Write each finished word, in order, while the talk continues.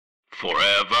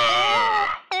Forever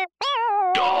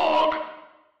Dog.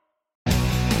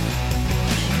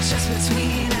 Just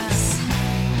between us.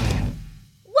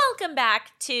 Welcome back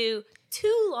to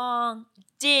Too Long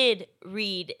Did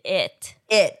Read It.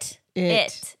 It.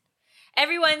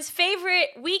 Everyone's favorite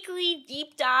weekly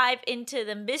deep dive into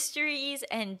the mysteries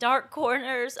and dark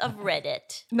corners of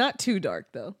Reddit. Not too dark,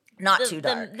 though. Not too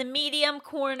dark. The medium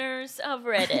corners of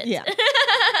Reddit. Yeah.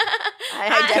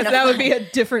 I That would be a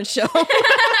different show.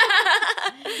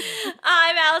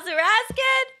 I'm Allison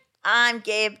Raskin, I'm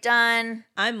Gabe Dunn.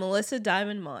 I'm Melissa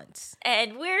Diamond Montz.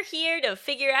 and we're here to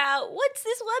figure out what's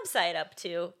this website up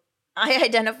to. I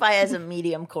identify as a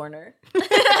medium corner.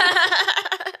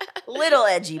 Little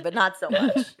edgy, but not so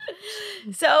much.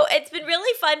 So it's been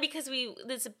really fun because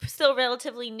this is still a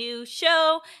relatively new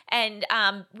show, and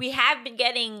we have been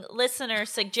getting listener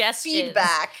suggestions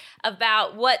Feedback.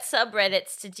 about what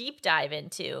subreddits to deep dive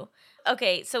into.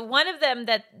 Okay, so one of them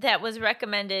that was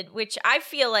recommended, which I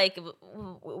feel like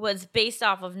was based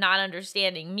off of not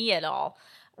understanding me at all,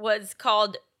 was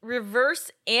called Reverse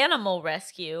Animal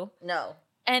Rescue. No.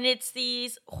 And it's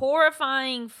these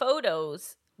horrifying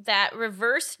photos that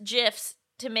reverse GIFs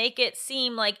to make it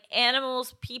seem like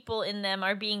animals, people in them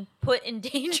are being put in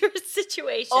dangerous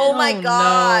situations. Oh my Oh,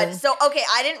 God. no. So, okay,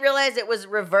 I didn't realize it was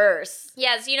reverse.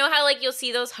 Yes, you know how like you'll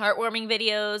see those heartwarming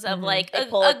videos of like They a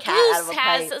pull a cat out goose of a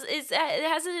has pipe.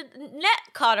 has a net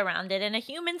caught around it and a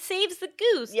human saves the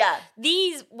goose. Yeah.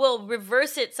 These will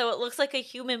reverse it so it looks like a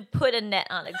human put a net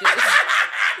on a goose.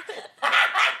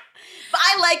 But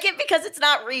I like it because it's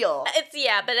not real.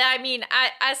 But I mean,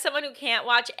 as someone who can't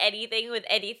watch anything with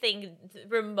anything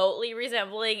remotely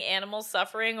resembling animal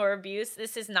suffering or abuse,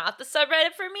 this is not the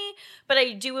subreddit for me. But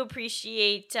I do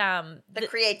appreciate The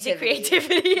creativity. the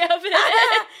creativity of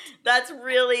it. That's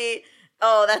really,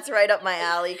 that's right up my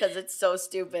alley because it's so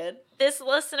stupid. This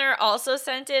listener also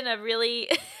sent in a really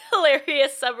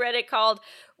hilarious subreddit called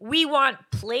 "We Want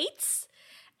Plates."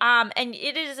 And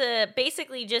it is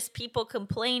basically just people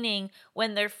complaining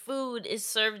when their food is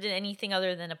served in anything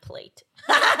other than a plate.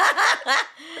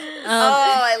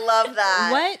 I love that.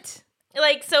 What?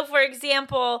 Like, so for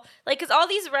example, like, because all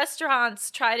these restaurants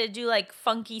try to do like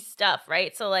funky stuff,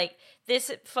 right? So like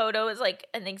this photo is like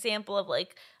an example of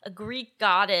like a Greek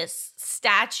goddess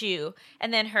statue,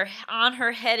 and then on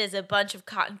her head is a bunch of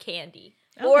cotton candy.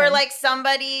 Or Okay. like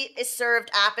somebody is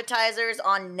served appetizers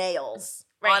on nails.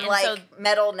 Right, On and like so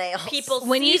metal nails. people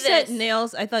When see you said this.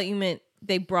 nails, I thought you meant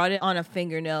they brought it on a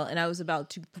fingernail and I was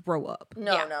about to throw up.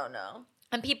 No, Yeah. no.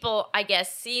 And people, I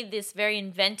guess, see this very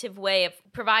inventive way of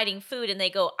providing food, and they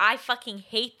go, "I fucking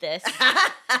hate this.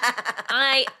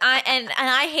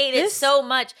 I hate it This- so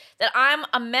much that I'm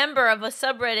a member of a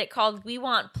subreddit called We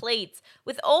Want Plates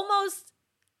with almost,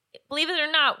 believe it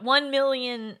or not, 1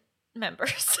 million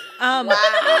members."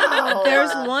 Wow.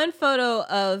 There's one photo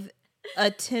of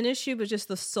a tennis shoe, but just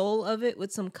the sole of it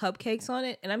with some cupcakes on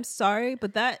it. And I'm sorry,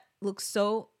 but that looks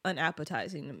so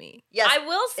unappetizing to me. Yes, I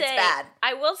will say, it's bad.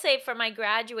 I will say, for my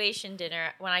graduation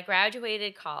dinner, when I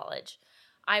graduated college,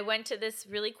 I went to this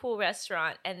really cool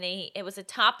restaurant, and it was a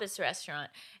tapas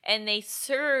restaurant, and they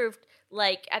served,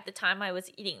 like, at the time I was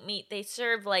eating meat, they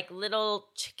served like little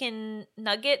chicken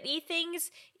nugget-y things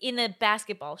in a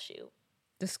basketball shoe.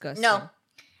 Disgusting. No.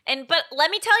 But let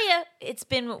me tell you, it's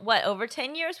been over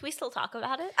 10 years. We still talk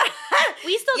about it.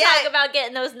 We still Yeah. talk about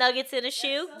getting those nuggets in a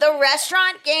shoe, The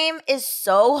restaurant game is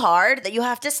so hard that you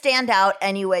have to stand out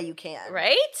any way you can.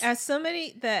 right? As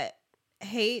somebody that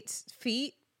hates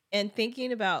feet, and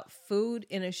thinking about food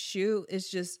in a shoe is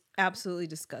just absolutely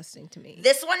disgusting to me.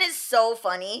 This one is so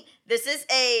funny. This is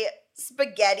a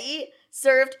spaghetti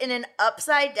served in an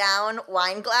upside down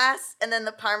wine glass, and then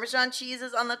the Parmesan cheese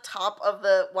is on the top of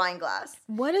the wine glass.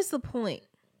 What is the point?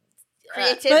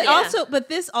 Creativity. But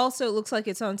this also looks like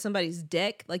it's on somebody's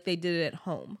deck, like they did it at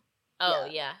home. Oh,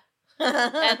 yeah.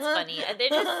 That's funny.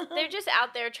 They're just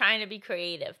out there trying to be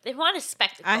creative. They want a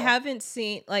spectacle. I haven't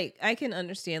seen, like, I can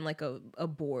understand like a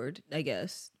board, I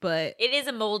guess, but It is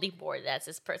a moldy board, as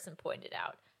this person pointed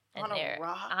out. And On a they're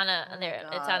rock? on a Oh my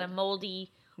it's on a God.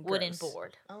 moldy wooden Gross.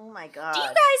 board. Oh my god. Do you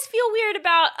guys feel weird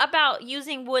about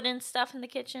using wooden stuff in the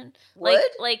kitchen? Wood?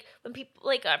 Like when people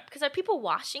because are people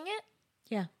washing it?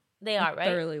 yeah, They are, right?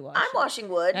 thoroughly washed. I'm washing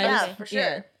wood. I Yeah, just- for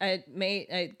sure. Yeah,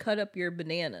 I cut up your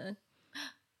banana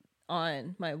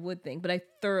on my wood thing, but I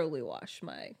thoroughly washed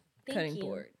my Thank cutting you.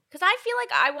 board. Because I feel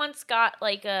like I once got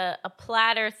like a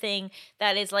platter thing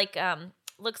that is like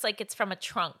looks like it's from a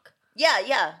trunk.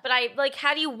 Yeah. But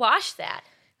how do you wash that?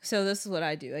 So this is what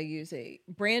I do. I use a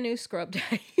brand new scrub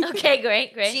dice. Okay,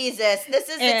 great. Jesus, this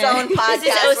is its And- own podcast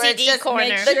This is where it's OCD just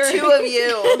corner. the two of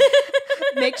you.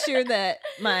 make sure that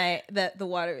the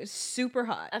water is super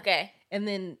hot, Okay. and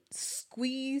then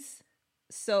squeeze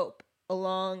soap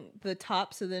along the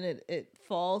top so then it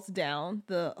falls down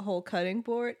the whole cutting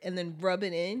board, and then rub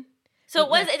it in.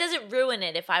 So it doesn't ruin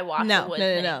it if I wash the No, wood no,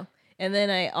 thing. no. And then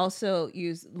I also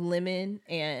use lemon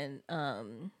and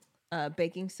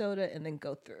baking soda, and then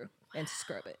go through and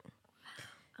scrub it.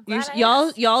 I'm glad I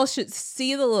asked. Y'all should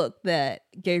see the look that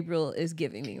Gabriel is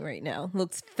giving me right now.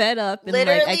 Looks fed up and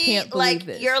Literally, like I can't believe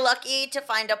this. you're lucky to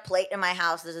find a plate in my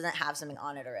house that doesn't have something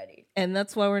on it already. And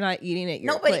that's why we're not eating at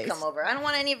your Nobody place. come over. I don't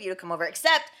want any of you to come over,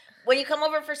 except when you come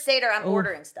over for Seder, I'm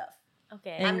ordering stuff.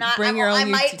 Okay. And I'm not. bring your own I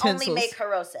might utensils. only make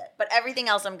haroset, but everything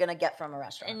else I'm gonna get from a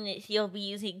restaurant. And you'll be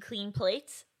using clean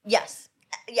plates? Yes,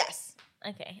 yes.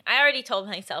 Okay. I already told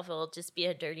myself it will just be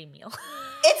a dirty meal.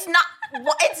 It's not.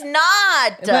 It's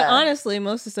not. But honestly,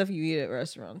 most of the stuff you eat at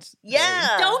restaurants.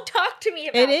 Yeah. Don't talk to me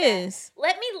about It that. is.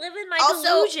 Let me live in my Also-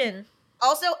 delusion.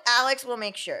 Also, Alex will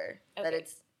make sure that Okay.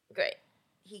 it's Great.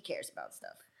 he cares about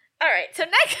stuff. All right, so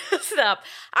next up,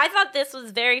 I thought this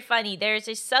was very funny. There's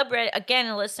a subreddit, again,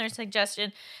 a listener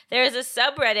suggestion. There's a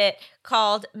subreddit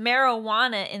called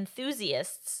Marijuana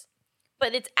Enthusiasts,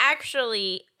 but it's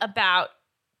actually about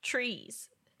trees.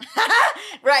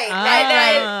 Right.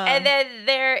 Ah. And then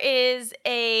there is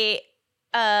a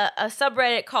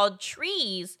subreddit called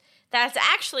Trees that's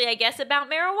actually, I guess, about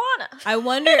marijuana. I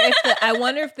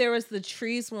wonder if there was the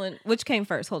trees one. Which came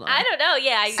first? Hold on. I don't know.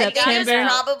 Yeah, I think September.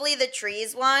 it's probably the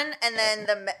trees one, and then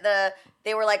the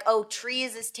they were like, "Oh,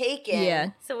 trees is taken." Yeah.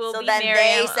 So we'll So be then marijuana.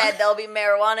 they said there'll be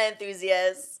marijuana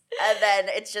enthusiasts, and then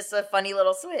it's just a funny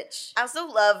little switch. I also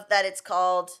love that it's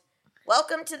called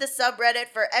 "Welcome to the subreddit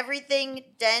for everything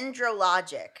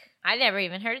dendrologic." I never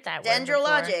even heard that word before.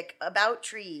 Dendrologic about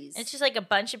trees. It's just like a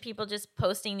bunch of people just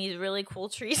posting these really cool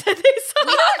trees that they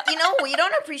saw. we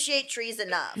don't appreciate trees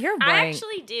enough You're I right.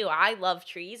 actually do. I love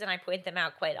trees and I point them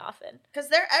out quite often. because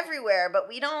they're everywhere, but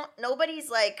we don't. Nobody's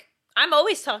like I'm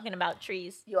always talking about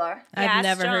trees. you are. I've Yes,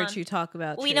 never heard John. you talk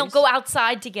about. We trees. don't go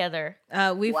outside together.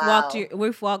 We've Wow.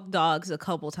 we've walked dogs a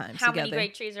couple times How together. many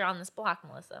great trees are on this block,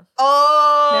 Melissa?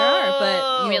 Oh, There are,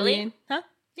 but you Really? Huh?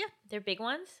 They're big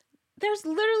ones? There's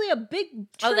literally a big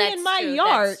tree that's in my true.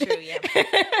 yard. That's true, yeah.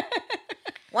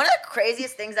 One of the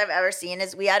craziest things I've ever seen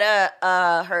is we had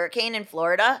a hurricane in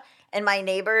Florida, and my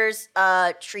neighbor's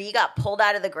tree got pulled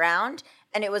out of the ground,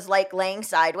 and it was like laying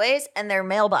sideways, and their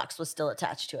mailbox was still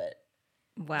attached to it.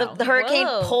 Wow. The hurricane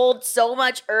Whoa. pulled so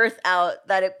much earth out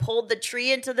that it pulled the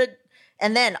tree into the.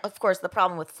 And then, of course, the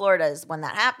problem with Florida is when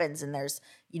that happens, and there's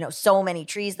so many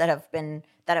trees that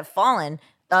have fallen.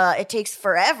 It takes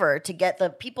forever to get the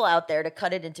people out there to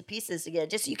cut it into pieces to get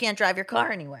just so you can't drive your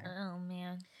car anywhere. Oh,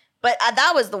 man. But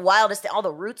that was the wildest thing. All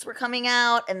the roots were coming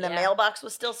out, and the Yeah. mailbox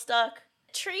was still stuck.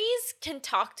 Trees can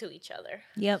talk to each other.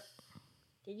 Yep.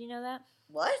 Did you know that?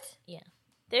 What?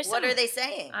 There's What some- are they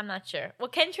saying? I'm not sure. Well,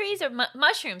 can trees or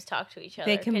mushrooms talk to each other?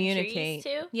 They Can communicate. trees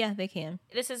too? Yeah, they can.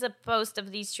 This is a post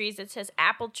of these trees that says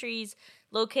apple trees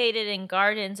located in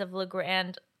gardens of Le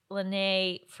Grand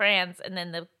Launay, France. And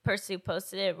then the person who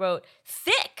posted it wrote,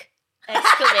 thick!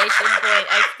 Exclamation point,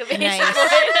 exclamation Nice.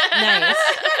 point. Nice.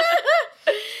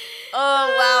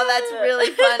 Oh, wow, that's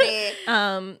really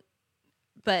funny.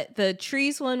 But the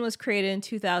trees one was created in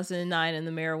 2009, and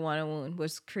the marijuana one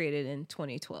was created in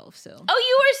 2012. So. Oh,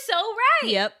 you were so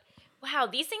right. Yep. Wow,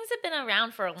 these things have been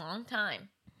around for a long time.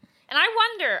 And I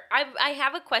wonder, I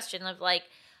have a question of like,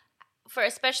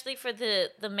 especially for the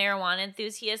marijuana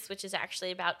enthusiasts, which is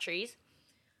actually about trees.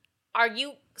 Are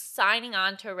you signing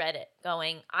on to Reddit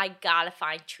going, I gotta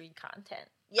find tree content?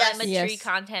 Yes. I'm a Yes. tree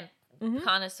content Mhm.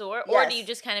 connoisseur? Or do Yes. you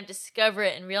just kind of discover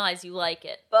it and realize you like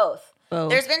it? Both. Both.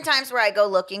 There's been times where I go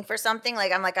looking for something.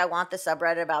 Like, I'm like, I want the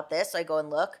subreddit about this. So I go and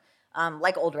look,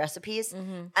 like old recipes.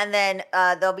 Mm-hmm. And then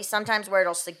there'll be some times where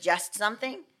it'll suggest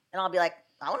something, and I'll be like,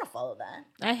 I want to follow that.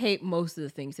 I hate most of the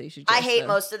things they should. I hate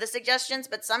most of the suggestions,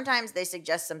 but sometimes they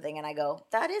suggest something, and I go,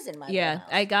 that is in my Yeah, wheelhouse.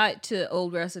 I got to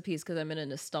old recipes because I'm in a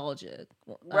nostalgia.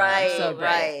 Right, subreddit.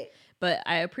 right. But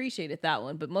I appreciated that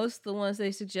one. But most of the ones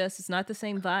they suggest, it's not the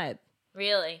same vibe.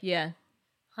 Really? Yeah.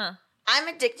 Huh. I'm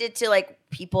addicted to like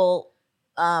people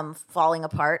falling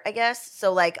apart, I guess.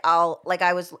 So like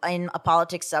I was in a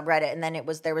politics subreddit, and then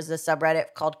there was a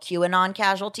subreddit called QAnon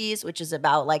Casualties, which is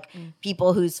about like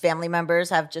people whose family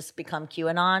members have just become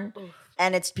QAnon.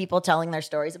 And it's people telling their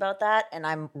stories about that, and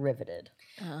I'm riveted.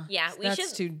 Yeah, we That's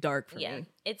should. too dark for Yeah, me.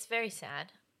 it's very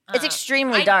sad. It's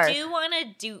extremely dark. I do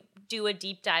want to do a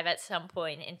deep dive at some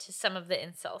point into some of the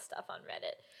incel stuff on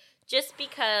Reddit, just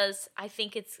because I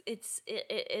think it's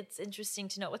interesting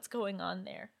to know what's going on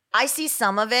there. I see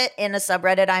some of it in a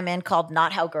subreddit I'm in called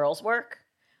Not How Girls Work,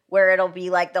 where it'll be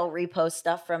like they'll repost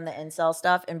stuff from the incel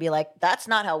stuff and be like, that's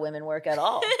not how women work at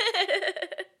all.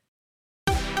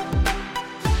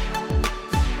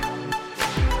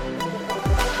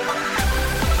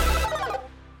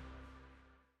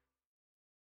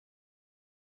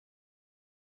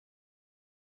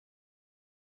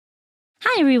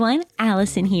 Hi everyone,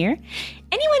 Allison here.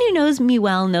 Anyone who knows me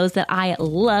well knows that I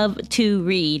love to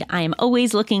read. I am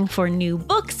always looking for new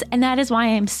books, and that is why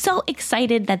I'm so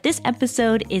excited that this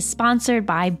episode is sponsored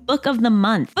by Book of the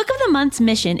Month. Book of the Month's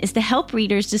mission is to help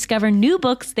readers discover new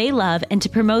books they love and to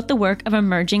promote the work of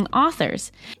emerging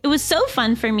authors. It was so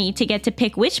fun for me to get to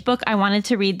pick which book I wanted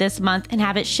to read this month and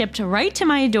have it shipped right to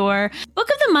my door. Book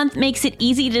of the Month makes it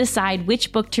easy to decide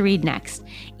which book to read next.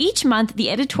 Each month, the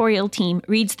editorial team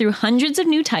reads through hundreds of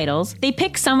new titles. They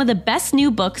pick some of the best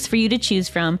new books for you to choose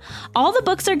from. All the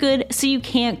books are good, so you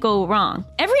can't go wrong.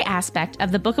 Every aspect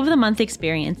of the Book of the Month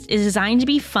experience is designed to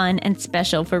be fun and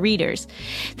special for readers.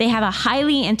 They have a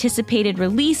highly anticipated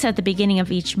release at the beginning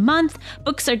of each month.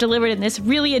 Books are delivered in this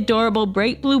really adorable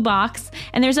bright blue box,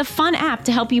 and there's a fun app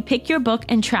to help you pick your book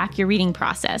and track your reading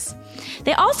process.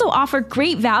 They also offer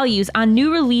great values on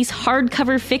new release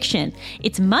hardcover fiction.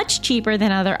 It's much cheaper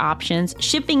than other options,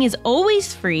 shipping is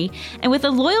always free, and with a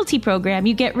loyalty program,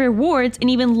 you get rewards and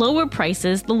even lower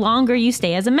prices the longer you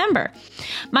stay as a member.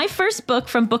 My first book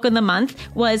from Book of the Month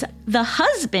was The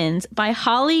Husbands by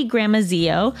Holly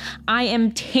Gramazio. I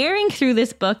am tearing through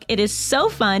this book. It is so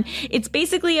fun. It's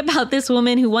basically about this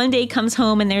woman who one day comes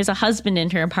home and there's a husband in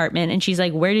her apartment, and she's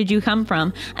like, "Where did you come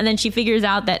from?" And then she figures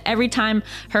out that every time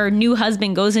her new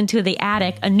husband goes into the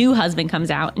attic, a new husband comes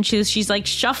out, and she's like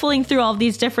shuffling through all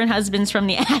these different husbands from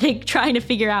the attic trying to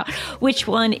figure out which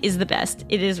one is the best.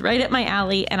 It is right up my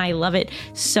alley, and I love it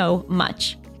so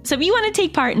much. So if you want to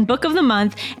take part in Book of the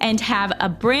Month and have a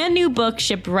brand new book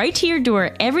shipped right to your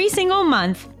door every single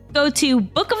month, go to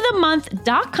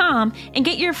bookofthemonth.com and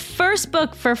get your first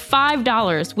book for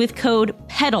 $5 with code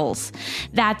PEDALS.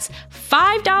 That's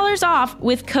 $5 off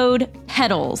with code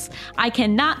PEDALS. I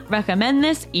cannot recommend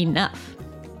this enough.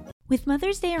 With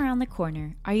Mother's Day around the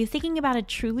corner, are you thinking about a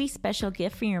truly special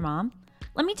gift for your mom?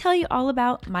 Let me tell you all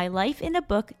about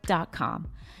mylifeinabook.com.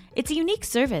 It's a unique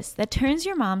service that turns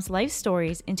your mom's life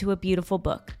stories into a beautiful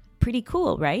book. Pretty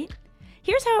cool, right?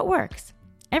 Here's how it works.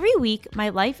 Every week,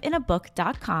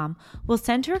 mylifeinabook.com will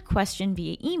send her a question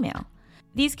via email.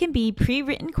 These can be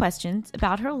pre-written questions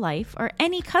about her life or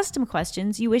any custom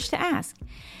questions you wish to ask.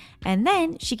 And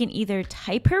then she can either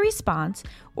type her response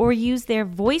or use their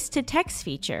voice-to-text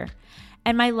feature.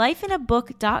 And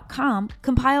mylifeinabook.com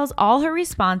compiles all her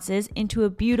responses into a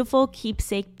beautiful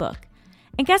keepsake book.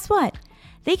 And guess what?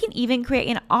 They can even create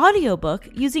an audiobook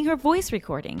using her voice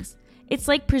recordings. It's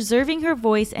like preserving her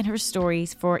voice and her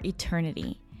stories for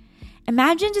eternity.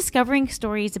 Imagine discovering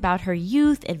stories about her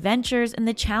youth, adventures, and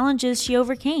the challenges she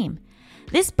overcame.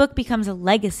 This book becomes a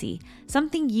legacy,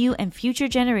 something you and future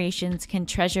generations can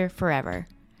treasure forever.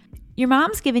 Your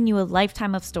mom's given you a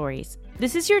lifetime of stories.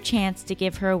 This is your chance to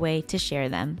give her a way to share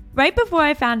them. Right before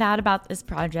I found out about this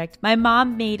project, my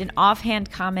mom made an offhand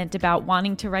comment about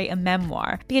wanting to write a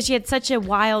memoir because she had such a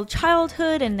wild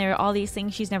childhood and there are all these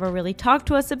things she's never really talked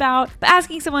to us about. But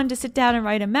asking someone to sit down and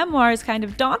write a memoir is kind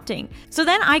of daunting. So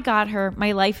then I got her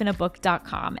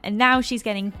mylifeinabook.com, and now she's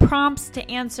getting prompts to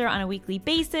answer on a weekly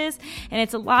basis, and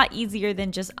it's a lot easier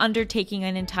than just undertaking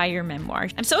an entire memoir.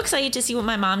 I'm so excited to see what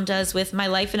my mom does with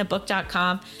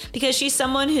mylifeinabook.com because she's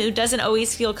someone who doesn't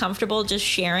always feel comfortable just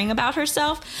sharing about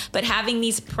herself, but having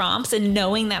these prompts and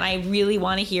knowing that I really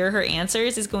want to hear her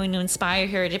answers is going to inspire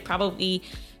her to probably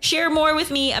share more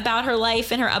with me about her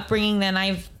life and her upbringing than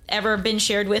I've ever been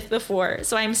shared with before.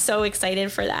 So I'm so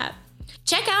excited for that.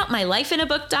 Check out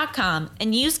mylifeinabook.com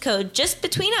and use code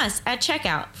JustBetweenUs at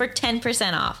checkout for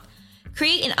 10% off.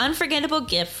 Create an unforgettable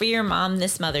gift for your mom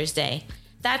this Mother's Day.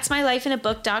 That's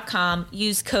mylifeinabook.com.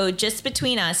 Use code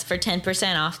JustBetweenUs for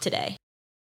 10% off today.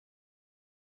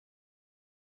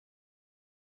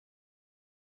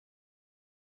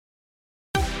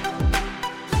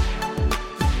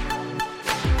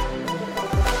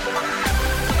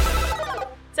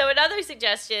 So another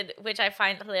suggestion, which I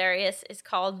find hilarious, is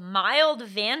called mild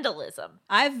vandalism.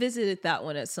 I've visited that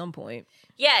one at some point.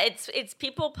 Yeah, it's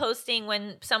people posting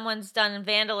when someone's done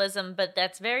vandalism, but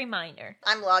that's very minor.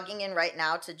 I'm logging in right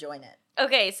now to join it.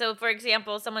 Okay, so for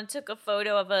example, someone took a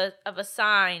photo of a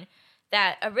sign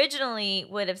that originally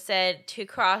would have said to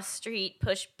cross street,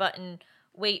 push button,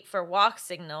 wait for walk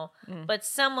signal, but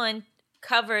someone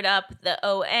covered up the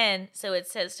ON, so it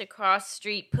says to cross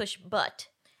street, push butt.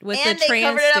 with and the they trans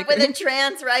covered it up with a sticker.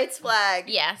 trans rights flag.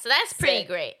 Yeah, so that's pretty Sick.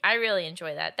 great. I really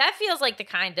enjoy that. That feels like the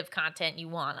kind of content you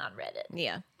want on Reddit.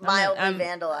 Yeah, Mildly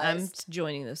vandalized. I'm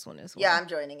joining this one as well. Yeah, I'm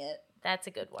joining it. That's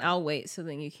a good one. I'll wait so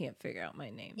then you can't figure out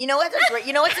my name. You know what's a great?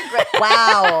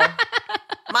 Wow.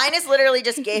 Mine is literally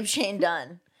just Gabe Shane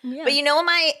Dunn. Yeah. But you know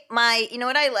my you know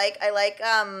what I like? I like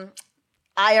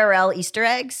IRL Easter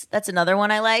eggs. That's another one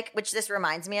I like, which this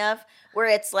reminds me of, where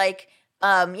it's like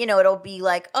it'll be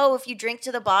like, oh, if you drink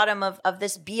to the bottom of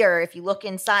this beer, if you look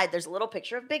inside, there's a little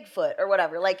picture of Bigfoot or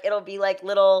whatever. Like it'll be like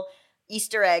little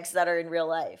Easter eggs that are in real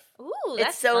life. Ooh, that's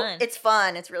It's so fun. it's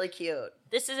fun. It's really cute.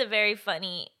 This is a very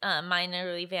funny,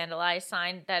 minorly vandalized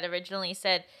sign that originally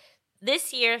said,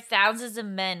 "This year, thousands of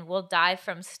men will die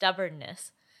from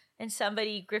stubbornness." And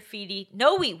somebody graffitied,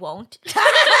 "No, we won't."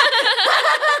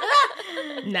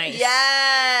 Nice.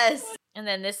 Yes. And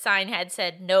then this sign had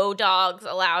said, "No dogs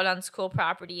allowed on school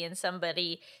property." And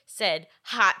somebody said,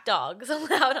 "Hot dogs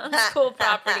allowed on school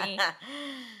property."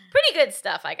 Pretty good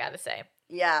stuff, I gotta say.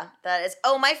 Yeah, that is.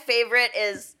 Oh, my favorite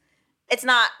is. It's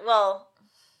not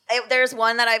there's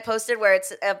one that I posted where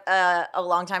it's a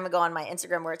long time ago on my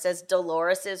Instagram where it says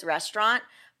Dolores's Restaurant,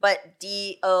 but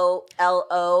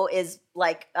DOLO is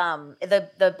like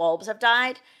the bulbs have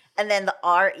died, and then the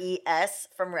RES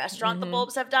from restaurant, the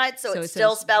bulbs have died, so it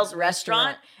still says spells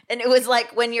restaurant. And it was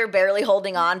like when you're barely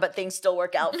holding on, but things still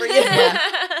work out for you.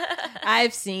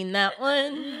 I've seen that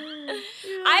one.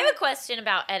 I have a question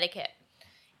about etiquette.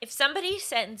 If somebody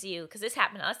sends you, because this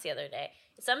happened to us the other day,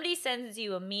 if somebody sends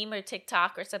you a meme or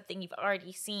TikTok or something you've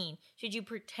already seen, should you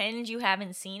pretend you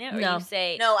haven't seen it? Or No. you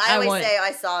say, No, I I always want- say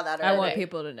I saw that. I want already.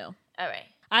 people to know. all right,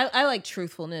 I like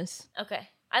truthfulness. okay.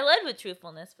 I led with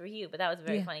truthfulness for you, but that was a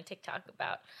very Yeah. funny TikTok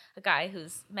about a guy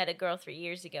who's met a girl 3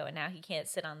 years ago and now he can't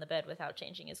sit on the bed without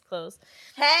changing his clothes.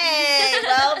 Hey,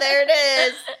 well, there it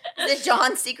is. Is it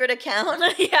John's secret account?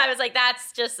 Yeah, I was like,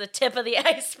 that's just the tip of the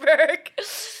iceberg.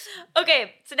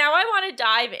 Okay, so now I want to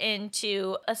dive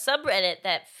into a subreddit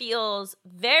that feels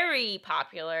very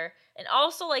popular and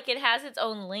also like it has its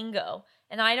own lingo.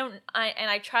 And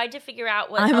I tried to figure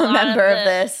out what I'm a a lot member of the-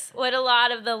 this. what a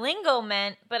lot of the lingo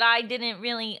meant, but I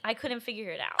couldn't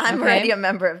figure it out. I'm Okay. already a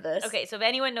member of this. Okay, so if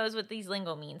anyone knows what these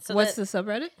lingo means, so What's the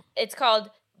subreddit? it's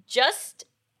called Just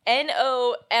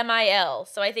NOMIL.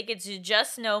 So I think it's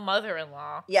Just No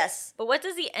Mother-in-Law. Yes. But what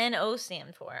does the NO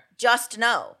stand for? Just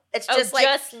know. It's Oh, just like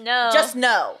just know. Just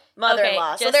know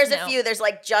mother-in-law. Okay, so just there's know. a few. There's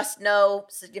like just know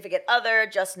significant other,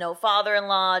 just know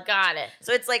father-in-law. Got it.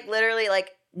 So it's like literally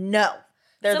like no.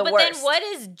 They're the but worst. then what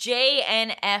does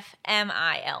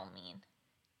JNFMIL mean?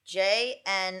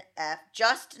 JNF.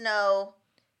 Just know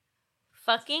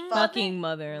Fucking Fucking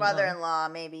mother-in-law. mother-in-law.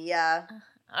 Maybe yeah.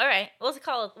 All right, we'll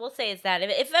say it's that.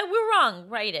 If we're wrong,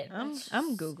 write it. I'm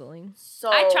googling. So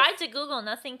I tried to Google,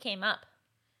 nothing came up.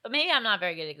 But maybe I'm not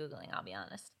very good at Googling, I'll be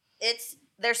honest.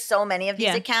 There's so many of these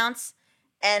Yeah. accounts.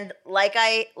 And like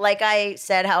I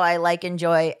said, how I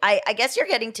enjoy, I guess you're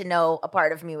getting to know a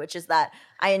part of me, which is that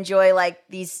I enjoy like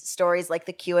these stories like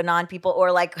the QAnon people,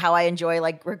 or like how I enjoy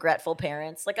like regretful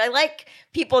parents. Like I like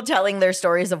people telling their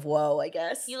stories of woe, I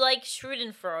guess. You like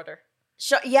Schadenfreude.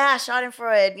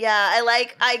 Schadenfreude. Yeah,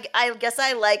 I guess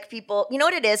I like people. You know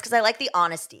what it is? Because I like the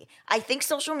honesty. I think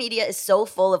social media is so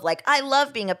full of like, I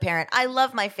love being a parent. I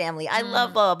love my family. I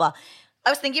love blah, blah, blah. I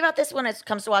was thinking about this when it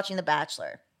comes to watching The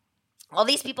Bachelor. All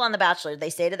these people on The Bachelor, they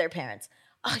say to their parents,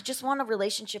 oh, I just want a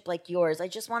relationship like yours. I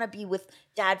just want to be with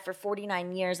dad for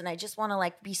 49 years and I just want to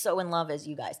like be so in love as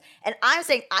you guys. And I'm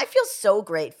saying I feel so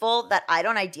grateful that I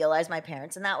don't idealize my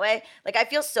parents in that way. Like I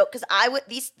feel so, because I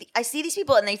see these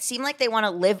people and they seem like they want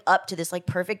to live up to this like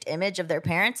perfect image of their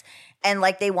parents. And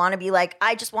like they want to be like,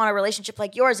 I just want a relationship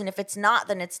like yours. And if it's not,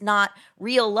 then it's not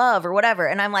real love or whatever.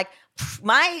 And I'm like,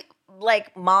 my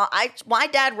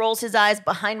dad rolls his eyes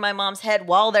behind my mom's head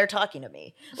while they're talking to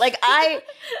me.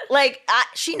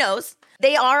 She knows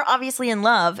they are obviously in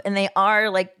love and they are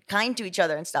like kind to each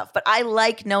other and stuff. But I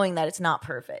like knowing that it's not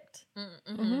perfect.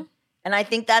 Mm-hmm. And I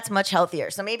think that's much healthier.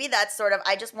 So maybe that's sort of,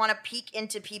 I just want to peek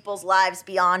into people's lives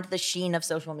beyond the sheen of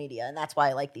social media. And that's why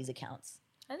I like these accounts.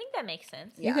 I think that makes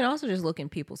sense. You can also just look in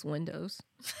people's windows.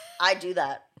 I do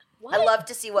that. What? I love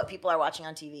to see what people are watching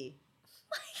on TV.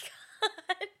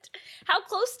 How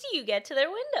close do you get to their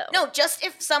window? No, just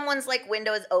if someone's like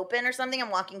window is open or something,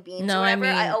 I'm walking beans No, or I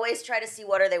whatever, I mean- always try to see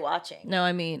what are they watching. No,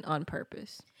 I mean on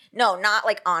purpose. No, not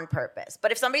like on purpose.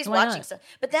 But if somebody's Why watching not? stuff,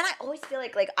 but then I always feel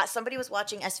like somebody was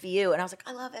watching SVU and I was like,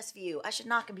 I love SVU. I should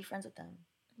not be friends with them.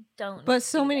 Don't. But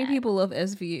so do many that. people love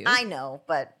SVU. I know,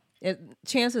 but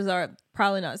Chances are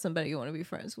probably not somebody you want to be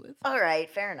friends with. all right,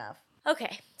 fair enough.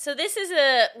 Okay, so this is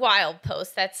a wild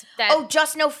post. That Oh,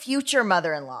 just no future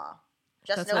mother-in-law.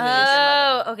 Just That's no what future it is.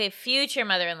 mother-in-law. Oh, okay. Future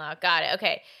mother-in-law. Got it.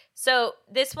 Okay. So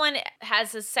this one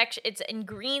has a section. It's in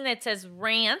green that says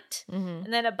rant,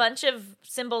 and then a bunch of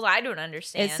symbols I don't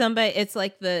understand. It's somebody. It's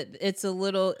like it's a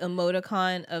little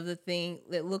emoticon of the thing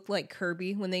that looked like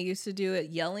Kirby when they used to do it,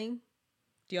 yelling.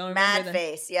 Do y'all remember Mad that?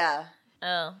 face, yeah.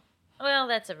 Oh, well,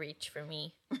 that's a reach for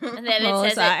me. And then Well, it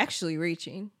it's says actually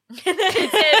reaching.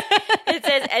 it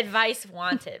says advice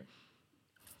wanted.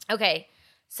 Okay,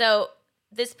 so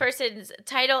this person's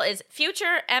title is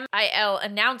Future MIL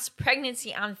announced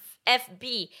pregnancy on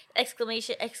FB!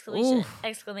 Exclamation! Exclamation! Oof.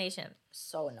 Exclamation!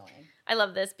 So annoying. I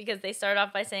love this because they start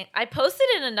off by saying, I posted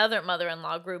in another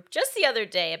mother-in-law group just the other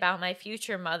day about my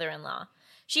future mother-in-law.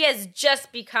 She has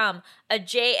just become a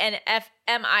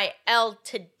JNFMIL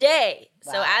today.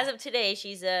 So Wow. as of today,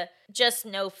 she's a just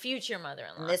no future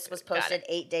mother-in-law. And this was Got it. posted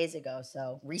 8 days ago,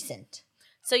 so recent.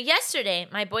 So yesterday,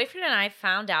 my boyfriend and I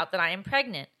found out that I am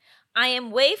pregnant. I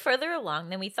am way further along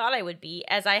than we thought I would be,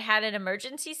 as I had an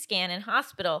emergency scan in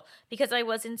hospital because I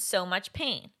was in so much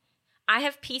pain. I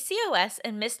have PCOS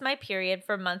and missed my period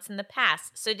for months in the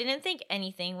past, so didn't think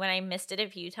anything when I missed it a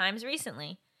few times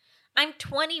recently. I'm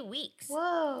 20 weeks.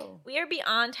 Whoa. We are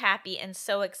beyond happy and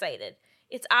so excited.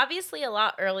 It's obviously a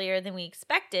lot earlier than we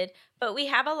expected, but we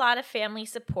have a lot of family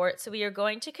support, so we are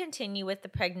going to continue with the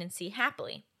pregnancy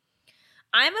happily.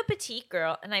 I'm a petite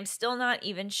girl, and I'm still not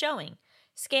even showing.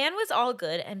 Scan was all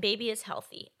good, and baby is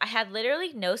healthy. I had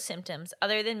literally no symptoms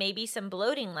other than maybe some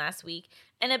bloating last week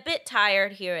and a bit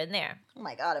tired here and there. Oh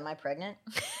my God, am I pregnant?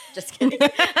 Just kidding.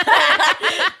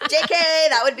 JK,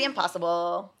 that would be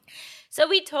impossible. So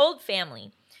we told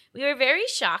family. We were very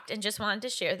shocked and just wanted to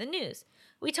share the news.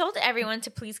 We told everyone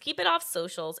to please keep it off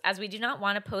socials as we do not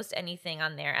want to post anything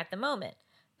on there at the moment.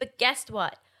 But guess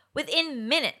what? Within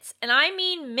minutes, and I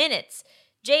mean minutes,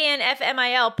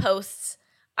 JNFMIL posts,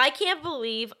 I can't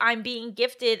believe I'm being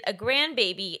gifted a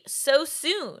grandbaby so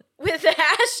soon with the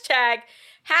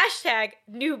hashtag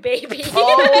new baby.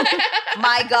 Oh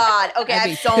my God. Okay, I I'd be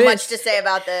have so much pissed. to say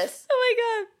about this. Oh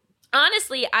my God.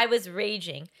 Honestly, I was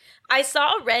raging. I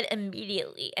saw red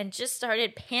immediately and just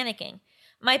started panicking.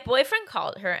 My boyfriend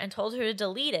called her and told her to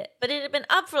delete it, but it had been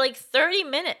up for like 30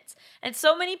 minutes, and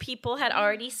so many people had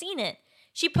already seen it.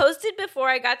 She posted before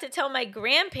I got to tell my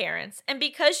grandparents, and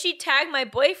because she tagged my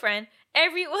boyfriend,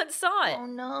 everyone saw it. Oh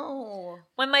no.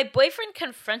 When my boyfriend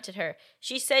confronted her,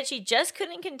 she said she just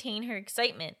couldn't contain her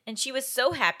excitement, and she was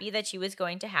so happy that she was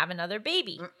going to have another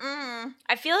baby.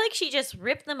 I feel like she just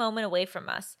ripped the moment away from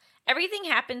us. Everything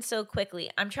happened so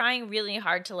quickly. I'm trying really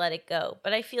hard to let it go,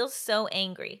 but I feel so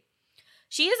angry.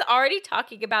 She is already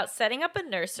talking about setting up a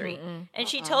nursery, and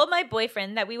she told my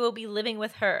boyfriend that we will be living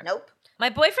with her. Nope. My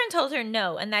boyfriend told her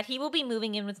no, and that he will be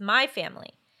moving in with my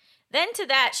family. Then to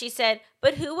that, she said,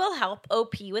 but who will help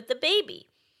OP with the baby?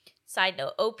 Side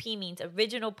note, OP means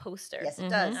original poster. Yes, it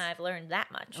does. I've learned that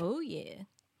much. Oh yeah.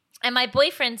 And my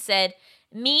boyfriend said,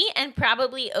 me and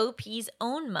probably OP's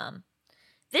own mom.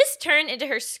 This turned into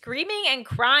her screaming and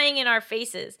crying in our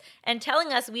faces and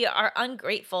telling us we are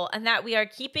ungrateful and that we are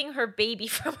keeping her baby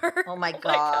from her. Oh my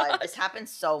God. This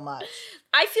happens so much.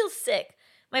 I feel sick.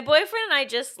 My boyfriend and I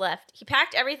just left. He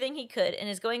packed everything he could and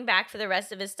is going back for the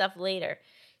rest of his stuff later.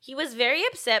 He was very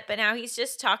upset, but now he's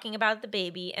just talking about the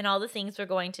baby and all the things we're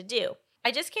going to do.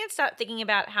 I just can't stop thinking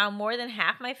about how more than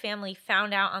half my family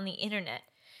found out on the internet.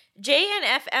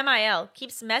 JNFMIL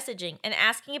keeps messaging and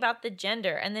asking about the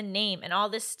gender and the name and all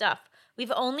this stuff.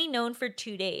 We've only known for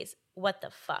 2 days. What the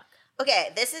fuck? Okay,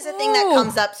 this is a thing that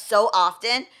comes up so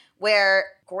often where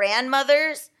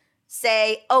grandmothers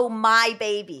say, oh, my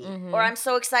baby, or I'm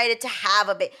so excited to have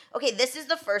a baby. Okay, this is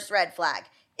the first red flag.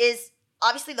 Is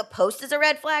obviously the post is a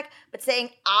red flag, but saying,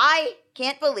 I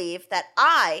can't believe that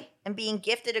I am being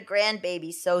gifted a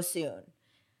grandbaby so soon.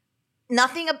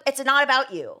 It's not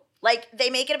about you. Like, they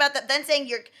make it about that. Then saying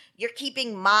you're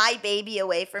keeping my baby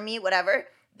away from me, whatever.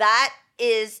 That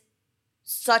is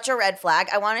such a red flag.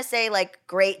 I want to say, like,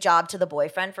 great job to the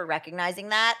boyfriend for recognizing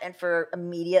that and for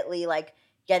immediately, like,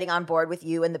 getting on board with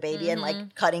you and the baby and,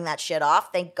 like, cutting that shit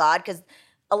off. Thank God, because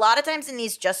a lot of times in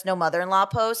these just no mother-in-law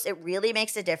posts, it really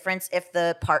makes a difference if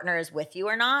the partner is with you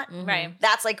or not. Right.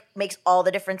 That's, like, makes all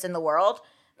the difference in the world.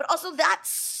 But also that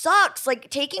sucks. Like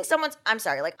taking I'm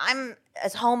sorry, like I'm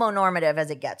as homonormative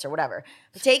as it gets or whatever.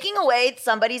 But taking away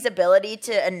somebody's ability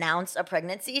to announce a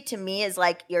pregnancy to me is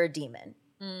like you're a demon.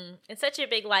 It's such a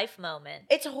big life moment.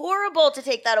 It's horrible to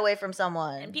take that away from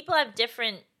someone. And people have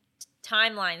different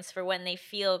timelines for when they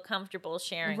feel comfortable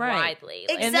sharing Right. widely.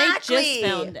 Ex- And they Exactly. just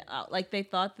found out. Like they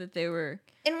thought that they were,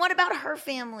 And what about her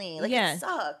family? Like Yeah. it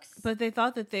sucks. but they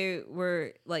thought that they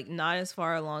were like not as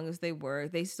far along as they were.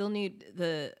 They still need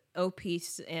the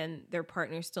OPs and their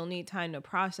partners still need time to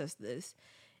process this.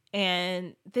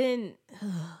 And then,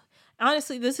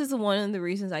 honestly, this is one of the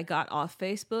reasons I got off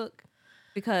Facebook,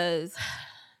 because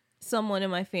someone in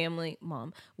my family,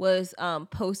 mom, was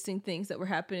posting things that were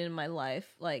happening in my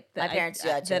life, like that My parents do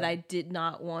that too. that I did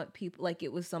not want people, like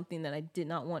it was something that I did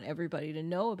not want everybody to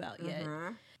know about yet.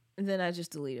 And then I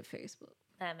just deleted Facebook.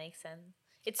 That makes sense.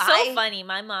 It's so funny.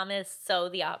 My mom is so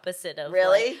the opposite of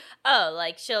Really?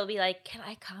 Like she'll be like, "Can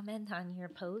I comment on your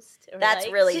post?" Or That's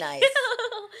like, really nice.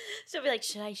 She'll be like,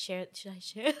 "Should I share? Should I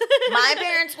share?" My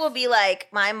parents will be like,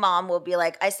 my mom will be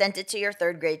like, I sent it to your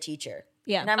 3rd grade teacher.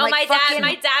 Yeah. And I'm Oh, like,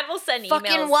 my dad will send emails.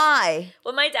 fucking why?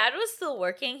 When my dad was still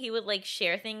working, he would like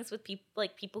share things with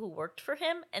people who worked for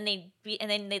him, and then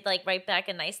they'd like write back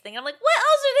a nice thing. I'm like, what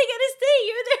else are they gonna say?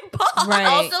 You're their boss. Right.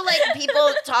 Also, like,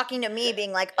 people talking to me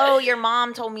being like, oh, your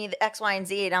mom told me the X, Y, and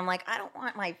Z. And I'm like, I don't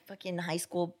want my fucking high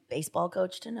school baseball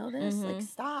coach to know this. Like,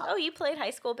 stop. Oh, you played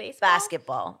high school baseball?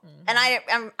 Basketball.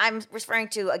 And I'm referring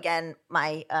to, again,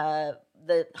 my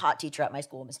the hot teacher at my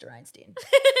school, Mr. Einstein.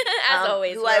 As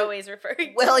always, who we're I always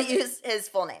referring. Will use his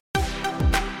full name.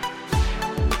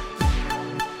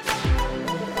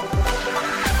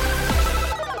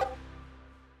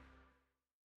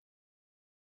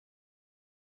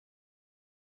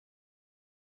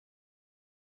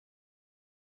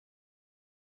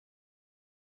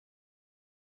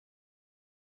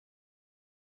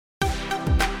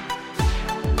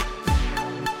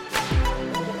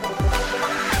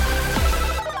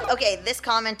 Okay, this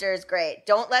commenter is great.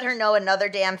 Don't let her know another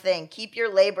damn thing. Keep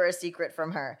your labor a secret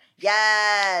from her.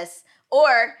 Yes.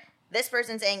 Or this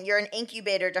person saying, you're an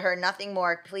incubator to her, nothing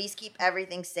more. Please keep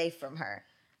everything safe from her.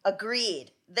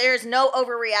 Agreed. There's no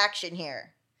overreaction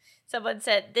here. Someone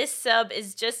said, this sub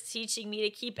is just teaching me to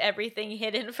keep everything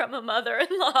hidden from a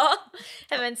mother-in-law.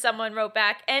 And then someone wrote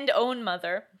back, and own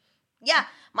mother. Yeah,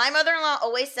 my mother-in-law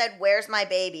always said, where's my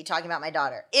baby? Talking about my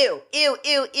daughter. Ew, ew,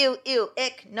 ew, ew, ew,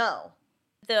 ick, no.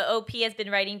 The OP has been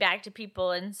writing back to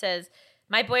people and says,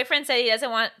 my boyfriend said he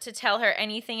doesn't want to tell her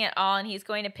anything at all, and he's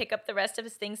going to pick up the rest of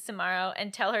his things tomorrow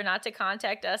and tell her not to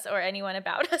contact us or anyone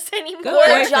about us anymore. Good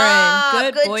boyfriend.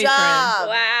 Job. Good boyfriend. Job.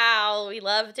 Wow, we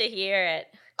love to hear it.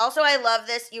 Also, I love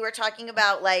this. You were talking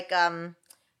about like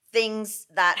things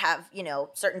that have, you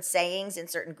know, certain sayings in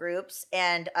certain groups,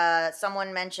 and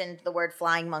someone mentioned the word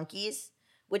flying monkeys,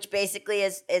 which basically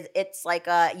is it's like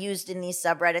used in these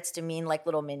subreddits to mean like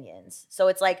little minions. So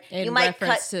it's like In you might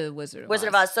reference cut to Wizard of Wizard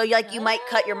of Oz. Oz. So you might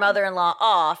cut your mother-in-law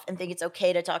off and think it's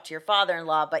okay to talk to your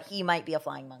father-in-law, but he might be a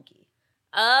flying monkey.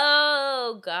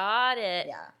 Oh, got it.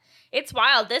 Yeah. It's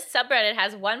wild. This subreddit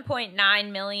has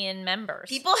 1.9 million members.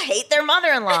 People hate their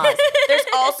mother-in-laws. There's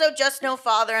also just no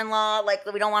father-in-law. Like,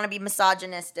 we don't want to be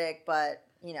misogynistic, but,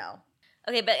 you know.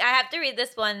 Okay, but I have to read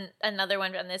this one, another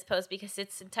one from this post, because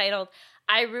it's entitled,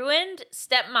 I ruined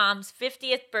stepmom's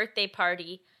 50th birthday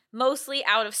party, mostly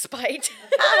out of spite.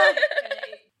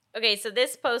 Okay, so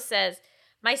this post says,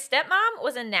 my stepmom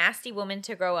was a nasty woman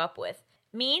to grow up with.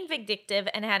 Mean, vindictive,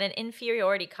 and had an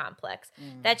inferiority complex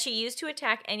that she used to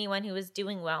attack anyone who was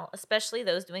doing well, especially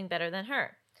those doing better than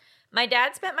her. My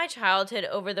dad spent my childhood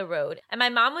over the road, and my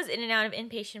mom was in and out of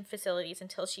inpatient facilities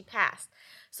until she passed.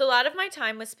 So a lot of my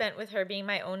time was spent with her being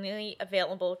my only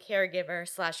available caregiver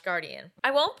 / guardian.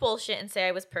 I won't bullshit and say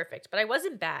I was perfect, but I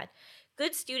wasn't bad.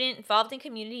 Good student, involved in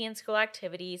community and school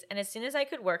activities, and as soon as I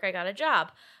could work, I got a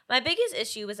job. My biggest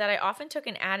issue was that I often took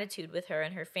an attitude with her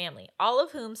and her family, all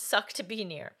of whom sucked to be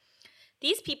near.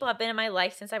 These people have been in my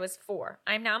life since I was 4.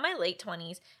 I am now in my late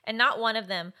 20s, and not one of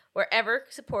them were ever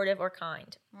supportive or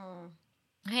kind.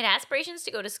 I had aspirations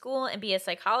to go to school and be a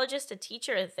psychologist, a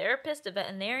teacher, a therapist, a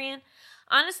veterinarian.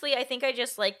 Honestly, I think I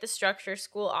just liked the structure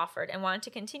school offered and wanted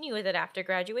to continue with it after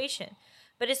graduation.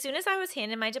 But as soon as I was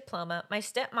handed my diploma, my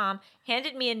stepmom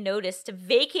handed me a notice to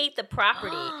vacate the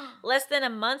property. Less than a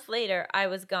month later, I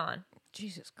was gone.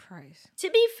 Jesus Christ. To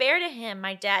be fair to him,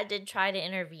 my dad did try to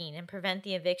intervene and prevent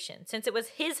the eviction, since it was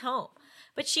his home.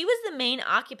 But she was the main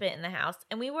occupant in the house,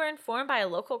 and we were informed by a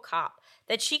local cop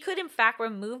that she could in fact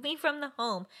remove me from the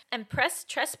home and press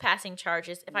trespassing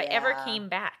charges if I ever Yeah. came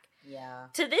back. Yeah.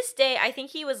 To this day, I think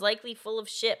he was likely full of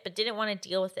shit but didn't want to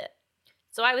deal with it.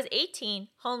 So I was 18,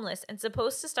 homeless, and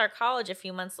supposed to start college a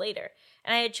few months later,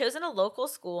 and I had chosen a local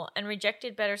school and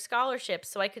rejected better scholarships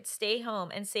so I could stay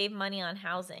home and save money on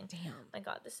housing. Damn. My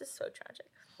God, this is so tragic.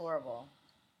 Horrible.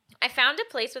 I found a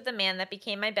place with a man that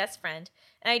became my best friend,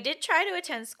 and I did try to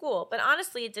attend school, but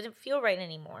honestly, it didn't feel right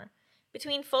anymore.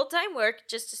 Between full-time work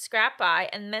just to scrap by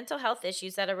and mental health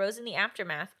issues that arose in the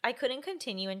aftermath, I couldn't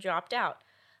continue and dropped out.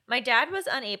 My dad was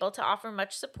unable to offer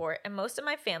much support, and most of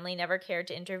my family never cared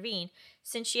to intervene,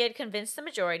 since she had convinced the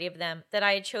majority of them that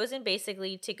I had chosen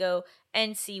basically to go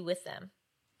NC with them.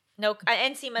 No,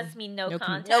 NC must mean no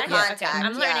contact. No Okay, contact,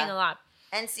 I'm learning yeah. a lot.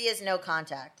 NC is no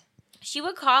contact. She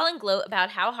would call and gloat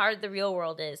about how hard the real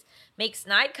world is, make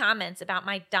snide comments about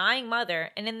my dying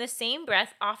mother, and in the same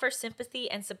breath offer sympathy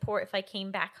and support if I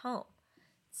came back home.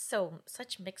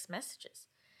 Such mixed messages.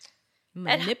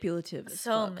 Manipulative. as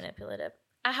So fuck. manipulative.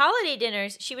 At holiday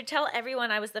dinners, she would tell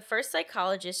everyone I was the first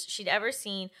psychologist she'd ever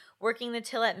seen working the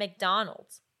till at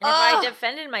McDonald's. And if I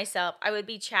defended myself, I would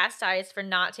be chastised for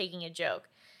not taking a joke.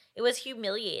 It was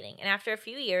humiliating, and after a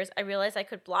few years, I realized I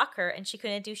could block her and she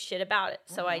couldn't do shit about it,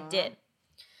 so I did.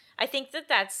 I think that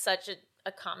that's such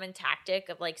a common tactic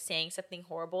of like saying something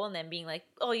horrible and then being like,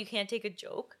 oh, you can't take a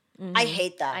joke. I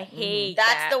hate that. I hate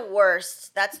That's that. the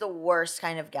worst. That's the worst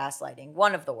kind of gaslighting.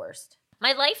 One of the worst.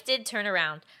 My life did turn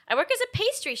around. I work as a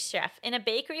pastry chef in a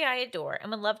bakery I adore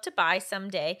and would love to buy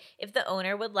someday if the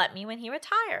owner would let me when he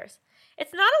retires.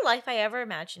 It's not a life I ever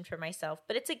imagined for myself,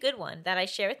 but it's a good one that I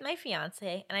share with my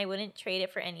fiance, and I wouldn't trade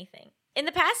it for anything. In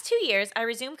the past 2 years, I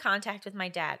resumed contact with my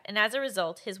dad, and as a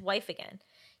result, his wife again.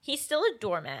 He's still a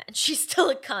doormat, and she's still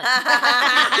a cunt.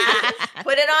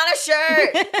 Put it on a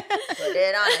shirt. Put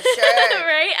it on a shirt.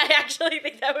 Right? I actually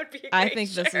think that would be a great I think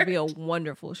this would shirt. be a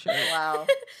wonderful shirt. Wow.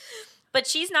 But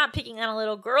she's not picking on a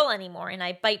little girl anymore, and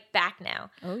I bite back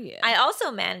now. Oh yeah. I also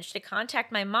managed to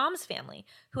contact my mom's family,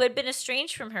 who had been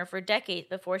estranged from her for decades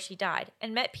before she died,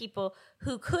 and met people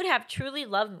who could have truly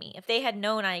loved me if they had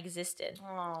known I existed.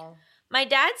 Oh. My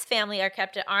dad's family are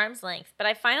kept at arm's length, but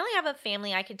I finally have a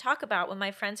family I can talk about when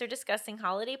my friends are discussing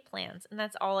holiday plans, and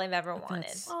that's all I've ever wanted.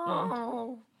 That's-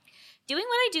 Oh. Doing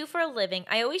what I do for a living,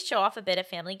 I always show off a bit at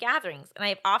family gatherings, and I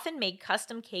have often made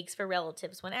custom cakes for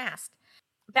relatives when asked.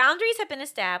 Boundaries have been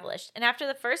established, and after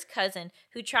the first cousin,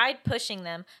 who tried pushing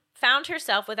them, found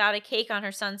herself without a cake on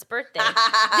her son's birthday,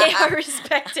 they are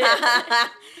respected.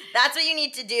 That's what you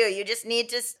need to do. You just need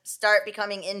to start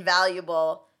becoming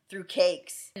invaluable through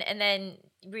cakes. And then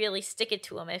really stick it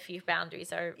to them if your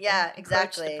boundaries are Yeah, approached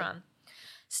exactly. the prom.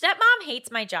 Stepmom hates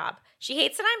my job. She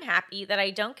hates that I'm happy, that I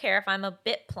don't care if I'm a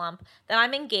bit plump, that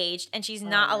I'm engaged, and she's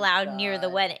not my allowed near the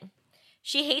God. wedding.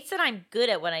 She hates that I'm good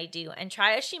at what I do, and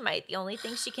try as she might, the only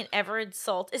thing she can ever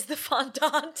insult is the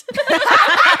fondant.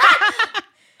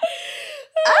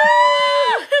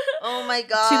 Oh my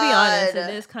god. To be honest,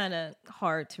 it is kind of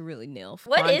hard to really nail.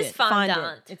 What is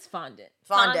fondant? It's fondant.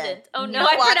 Fondant. Oh You no,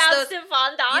 don't I watch pronounced those- it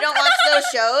fondant. You don't watch those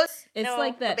shows? It's No.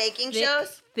 like that Baking thick,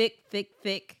 shows?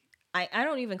 thick. I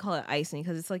don't even call it icing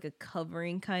because it's like a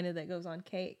covering kind of that goes on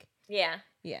cake. Yeah.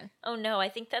 Yeah. Oh no, I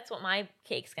think that's what my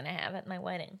cake's gonna have at my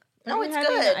wedding. No, Are you it's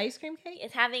having good. An ice cream cake?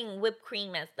 It's having whipped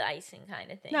cream as the icing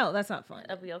kind of thing. No, that's not fondant.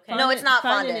 That'll be okay. No, it's not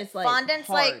Fondant fondant. is, like, Fondant's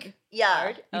hard. like, yeah.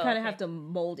 Hard? You Oh, kind of okay. have to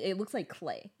mold it. It looks like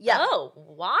clay. Yeah. Oh,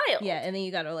 wild. Yeah, and then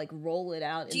you got to like roll it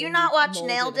out. Do and you then not watch mold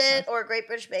Nailed and It stuff. or Great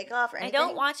British Bake Off or I anything?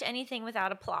 don't watch anything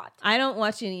without a plot. I don't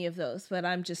watch any of those, but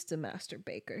I'm just a master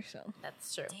baker, so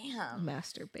That's true. Damn.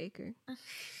 master baker.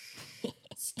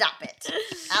 Stop it.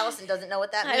 Allison doesn't know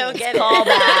what that means. I don't get Call it.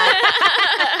 back.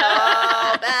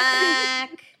 Call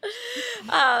back.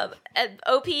 And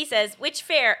OP says, which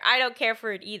fair? I don't care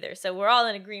for it either. So we're all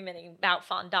in agreement about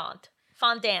fondant.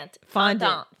 Fondant.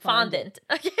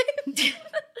 Okay.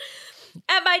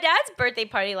 At my dad's birthday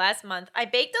party last month, I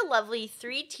baked a lovely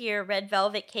 3-tier red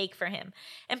velvet cake for him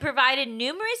and provided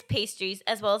numerous pastries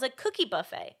as well as a cookie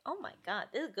buffet. Oh my God,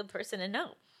 this is a good person to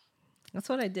know. That's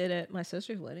what I did at my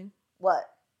sister's wedding. What?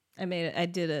 I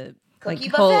did a Cookie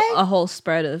whole buffet? a whole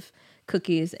spread of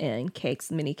cookies and cakes,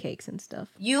 mini cakes and stuff.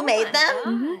 You Oh made my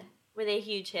them? God. Were they a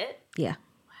huge hit? Yeah,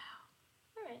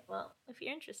 All right, well, if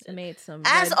you're interested. I made some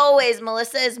As always,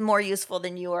 Melissa is more useful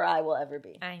than you or I will ever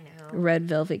be. I know. red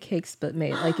velvet cakes, but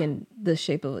made like in the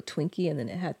shape of a Twinkie, and then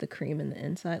it had the cream in the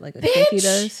inside, like a Twinkie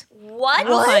does. What?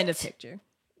 I'll find a picture.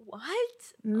 What?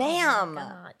 Ma'am. Oh my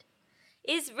God.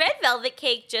 Is red velvet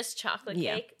cake just chocolate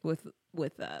Yeah, cake? with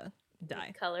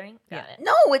dye. Coloring? Got Yeah. it.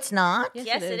 No, it's not.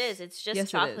 Yes, it is. It's just Yes,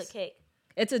 it chocolate is. cake.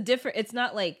 It's a different. It's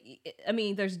not like. I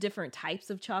mean, there's different types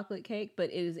of chocolate cake, but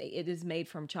it is made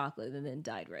from chocolate and then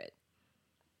dyed red.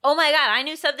 Oh my God, I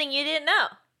knew something you didn't know.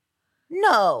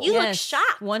 No. You look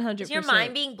shocked. 100%. Is your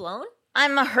mind being blown?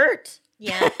 I'm hurt.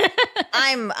 Yeah.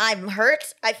 I'm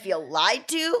hurt. I feel lied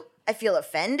to. I feel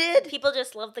offended. People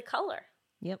just love the color.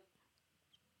 Yep.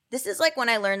 This is like when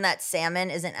I learned that salmon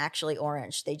isn't actually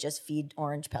orange. They just feed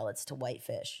orange pellets to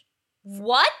whitefish.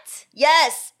 What?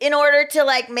 Yes, in order to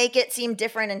like make it seem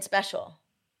different and special.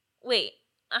 Wait,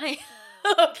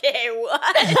 okay,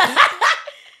 what?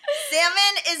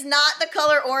 Salmon is not the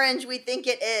color orange we think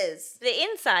it is. The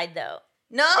inside, though.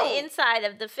 No. The inside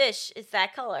of the fish is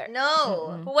that color.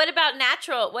 No. But what about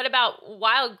natural? What about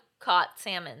wild caught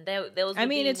salmon? Those would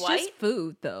be it's white? just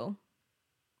food, though.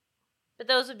 But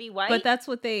those would be white? But that's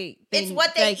what It's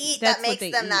what they eat that makes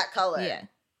them that color. Yeah.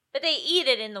 But they eat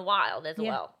it in the wild as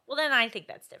well. Well, then I think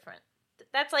that's different.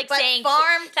 That's like But saying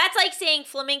farmed- That's like saying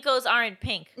flamencos aren't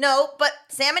pink. No, but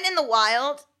salmon in the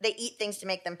wild, they eat things to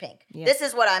make them pink. Yeah. This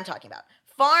is what I'm talking about.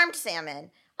 Farmed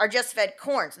salmon are just fed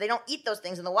corn, so they don't eat those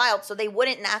things in the wild, so they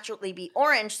wouldn't naturally be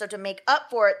orange. So to make up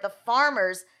for it, the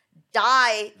farmers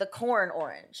dye the corn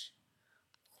orange.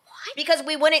 What? Because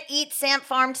we wouldn't eat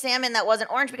farmed salmon that wasn't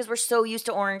orange because we're so used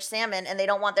to orange salmon, and they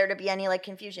don't want there to be any like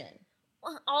confusion.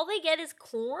 Well, all they get is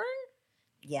corn?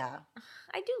 Yeah,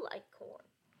 I do like corn.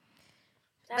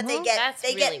 but they get That's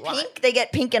they really get why. pink. They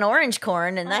get pink and orange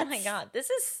corn, and Oh that's my god,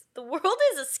 the world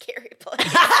is a scary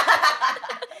place.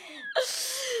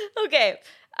 Okay.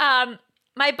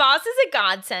 My boss is a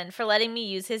godsend for letting me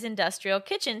use his industrial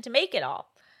kitchen to make it all.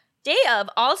 Day of,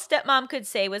 all stepmom could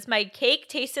say was my cake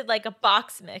tasted like a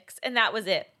box mix, and that was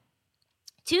it.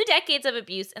 2 decades of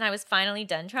abuse, and I was finally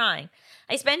done trying.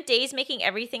 I spent days making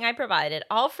everything I provided,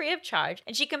 all free of charge,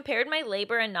 and she compared my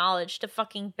labor and knowledge to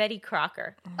fucking Betty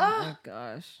Crocker. Oh my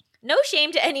gosh. No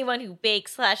shame to anyone who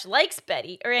bakes / likes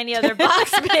Betty or any other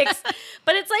box mix,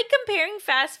 but it's like comparing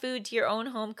fast food to your own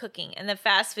home cooking and the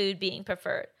fast food being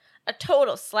preferred. A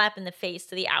total slap in the face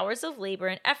to the hours of labor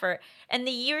and effort and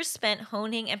the years spent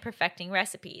honing and perfecting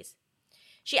recipes.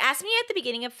 She asked me at the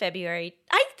beginning of February,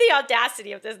 the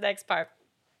audacity of this next part.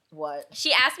 what.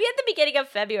 She asked me at the beginning of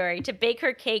February to bake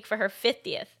her cake for her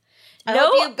 50th. I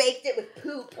hope you baked it with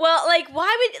poop. Well, like,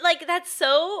 why would, like, that's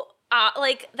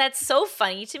so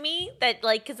funny to me that,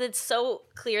 like, because it's so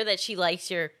clear that she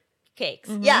likes your cakes.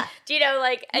 Yeah. Do you know,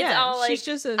 like, it's Yeah, all like, she's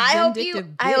just a I vindictive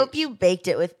hope bitch. you baked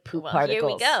it with poop well,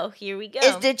 particles. Here we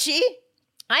go. Did she?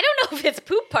 I don't know if it's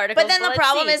poop particles. But then the let's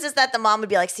problem see. is that the mom would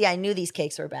be like, see, I knew these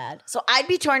cakes were bad. So I'd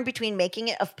be torn between making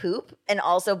it of poop and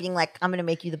also being like, I'm going to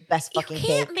make you the best you fucking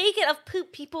can't cake. make it of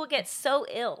poop. People get so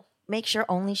ill. Make sure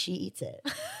only she eats it.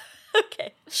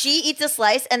 Okay. She eats a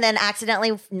slice and then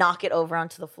accidentally knock it over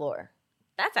onto the floor.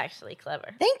 That's actually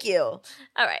clever. Thank you. All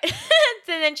right.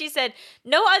 So then she said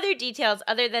no other details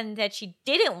other than that she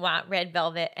didn't want red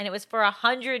velvet and it was for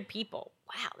 100 people.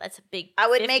 Wow, that's a big I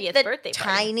would 50th make the birthday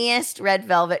party. tiniest red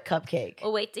velvet cupcake.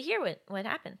 Well, wait to hear what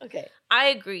happened. Okay. I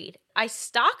agreed. I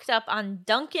stocked up on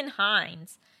Duncan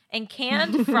Hines and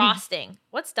canned frosting.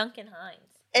 What's Duncan Hines?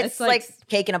 It's It's like like-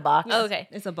 cake in a box. Oh, okay.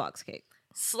 It's a box cake.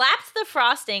 Slapped the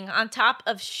frosting on top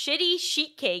of shitty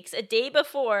sheet cakes a day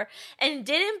before and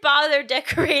didn't bother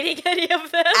decorating any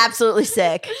of them. Absolutely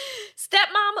sick.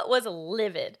 Stepmom was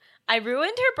livid. I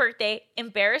ruined her birthday,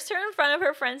 embarrassed her in front of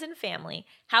her friends and family.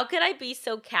 How could I be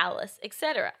so callous,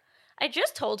 etc.? I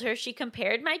just told her she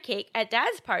compared my cake at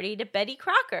Dad's party to Betty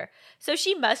Crocker, so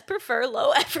she must prefer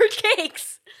low-effort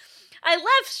cakes. I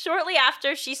left shortly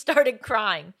after she started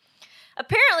crying.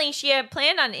 Apparently, she had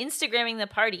planned on Instagramming the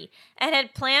party and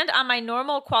had planned on my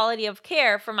normal quality of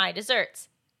care for my desserts.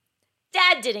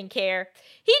 Dad didn't care.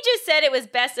 He just said it was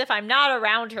best if I'm not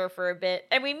around her for a bit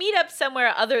and we meet up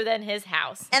somewhere other than his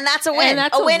house. And that's a win. And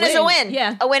that's a a win is a win. win.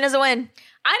 Yeah. A win is a win.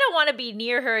 I don't want to be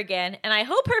near her again, and I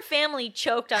hope her family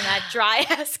choked on that dry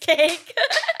ass cake.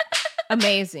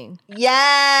 Amazing.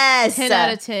 Yes. 10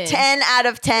 out of 10. 10 out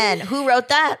of 10. Who wrote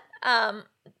that?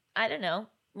 I don't know.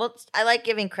 Well, I like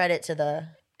giving credit to the.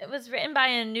 It was written by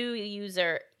a new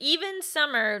user, Even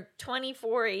Summer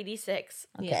 2486.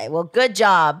 Okay, well, good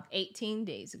job. 18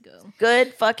 days ago.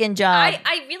 Good fucking job.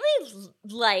 I really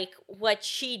like what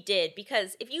she did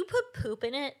because if you put poop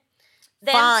in it,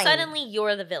 then Fine. suddenly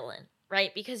you're the villain,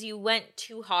 right? Because you went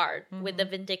too hard with the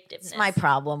vindictiveness. It's my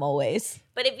problem always.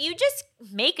 But if you just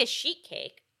make a sheet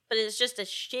cake, but it's just a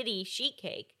shitty sheet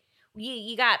cake,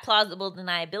 you got plausible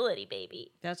deniability,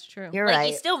 baby. That's true. You're Like right.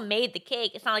 you still made the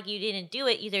cake. It's not like you didn't do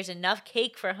it. There's enough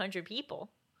cake for 100 people.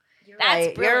 You're That's right.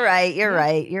 You're brilliant. right. You're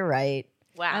right. You're right.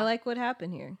 Wow. I like what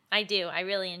happened here. I do. I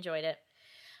really enjoyed it.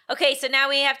 Okay, so now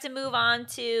we have to move on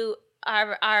to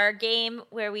our game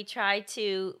where we try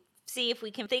to see if we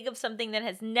can think of something that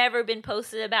has never been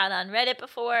posted about on Reddit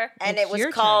before. And It's it was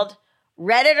your called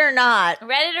Reddit or Not,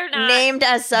 Reddit or not. named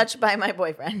as such by my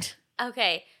boyfriend.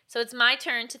 Okay, so it's my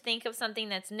turn to think of something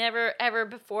that's never ever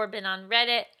before been on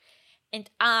Reddit. And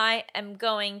I am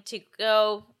going to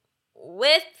go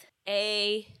with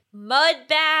a mud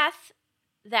bath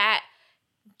that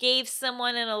gave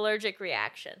someone an allergic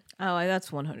reaction. Oh, that's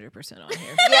 100% on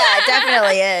here. Yeah, it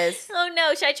definitely is. Oh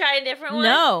no, should I try a different one?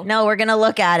 No. No, we're going to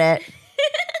look at it.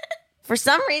 For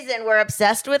some reason, we're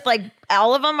obsessed with like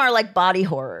all of them are like body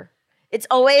horror. It's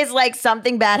always like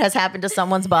something bad has happened to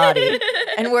someone's body,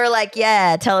 and we're like,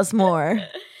 yeah, tell us more.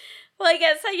 Well, I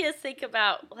guess I just think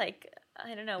about like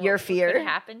I don't know Your fear. What would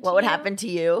happen? What would happen to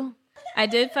you? I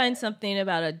did find something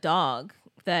about a dog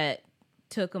that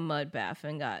took a mud bath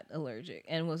and got allergic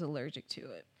and was allergic to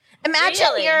it. Imagine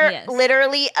Really? you're Yes.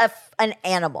 literally an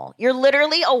animal. You're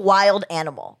literally a wild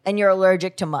animal, and you're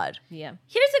allergic to mud. Yeah.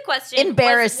 Here's a question: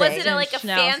 Embarrassing. Was it like a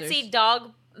Schnauzers. fancy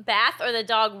dog bath, or the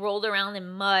dog rolled around in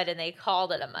mud and they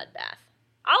called it a mud bath?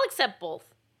 I'll accept both.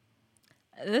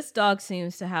 This dog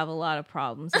seems to have a lot of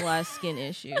problems, a lot of skin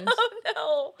issues.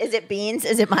 Oh Is it Beans?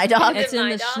 Is it my dog? It's in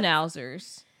my the dog?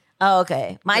 schnauzers. Oh,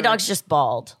 okay. My Good. dog's just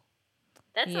bald.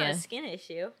 no, that's not Yeah. a skin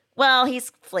issue. Well,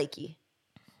 he's flaky.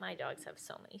 My dogs have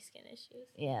so many skin issues.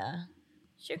 Yeah.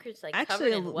 Sugar's like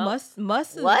Actually, covered in welts.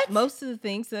 most What? most of the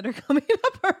things that are coming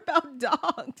up are about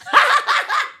dogs.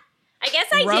 I guess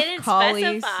I rough didn't collies.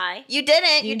 specify. You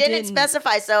didn't. You You didn't didn't.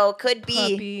 specify, so could be.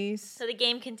 Puppies, So the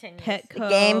game continues. Petco. The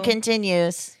game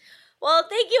continues. Well,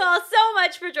 thank you all so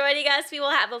much for joining us. We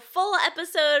will have a full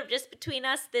episode of Just Between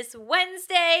Us this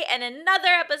Wednesday and another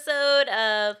episode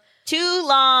of Too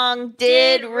long.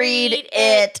 Did read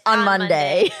it on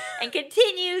Monday. And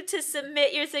continue to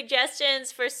submit your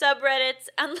suggestions for subreddits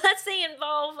unless they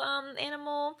involve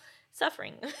animal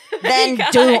suffering. Then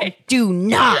God. do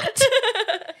not.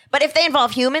 But if they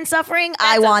involve human suffering,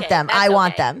 I That's want okay. them. That's I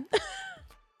want okay. them.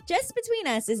 Just Between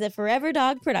Us is a Forever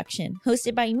Dog production,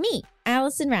 hosted by me,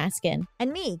 Allison Raskin.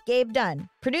 And me, Gabe Dunn.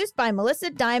 Produced by Melissa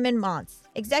Diamond Month.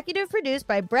 Executive produced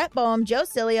by Brett Boehm, Joe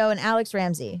Cilio, and Alex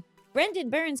Ramsey. Brendan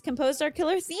Burns composed our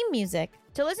killer theme music.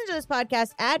 To listen to this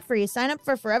podcast ad-free, sign up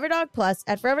for Forever Dog Plus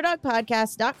at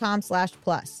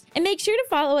foreverdogpodcast.com/plus. And make sure to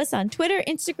follow us on Twitter,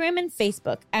 Instagram, and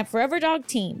Facebook at Forever Dog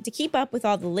Team to keep up with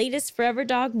all the latest Forever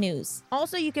Dog news.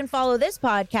 Also, you can follow this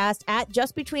podcast at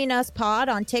Just Between Us Pod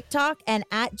on TikTok and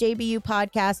at JBU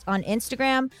Podcast on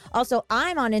Instagram. Also,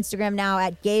 I'm on Instagram now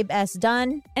at Gabe S.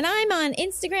 Dunn. And I'm on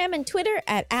Instagram and Twitter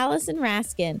at Allison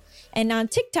Raskin. And on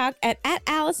TikTok at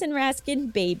Allison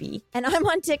Raskin Baby. And I'm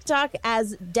on TikTok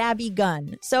as Dabby Gun.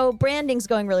 So branding's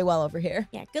going really well over here.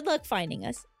 Yeah, good luck finding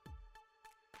us.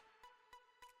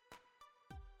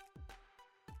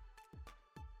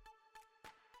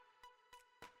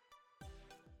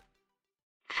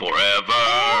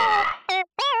 Forever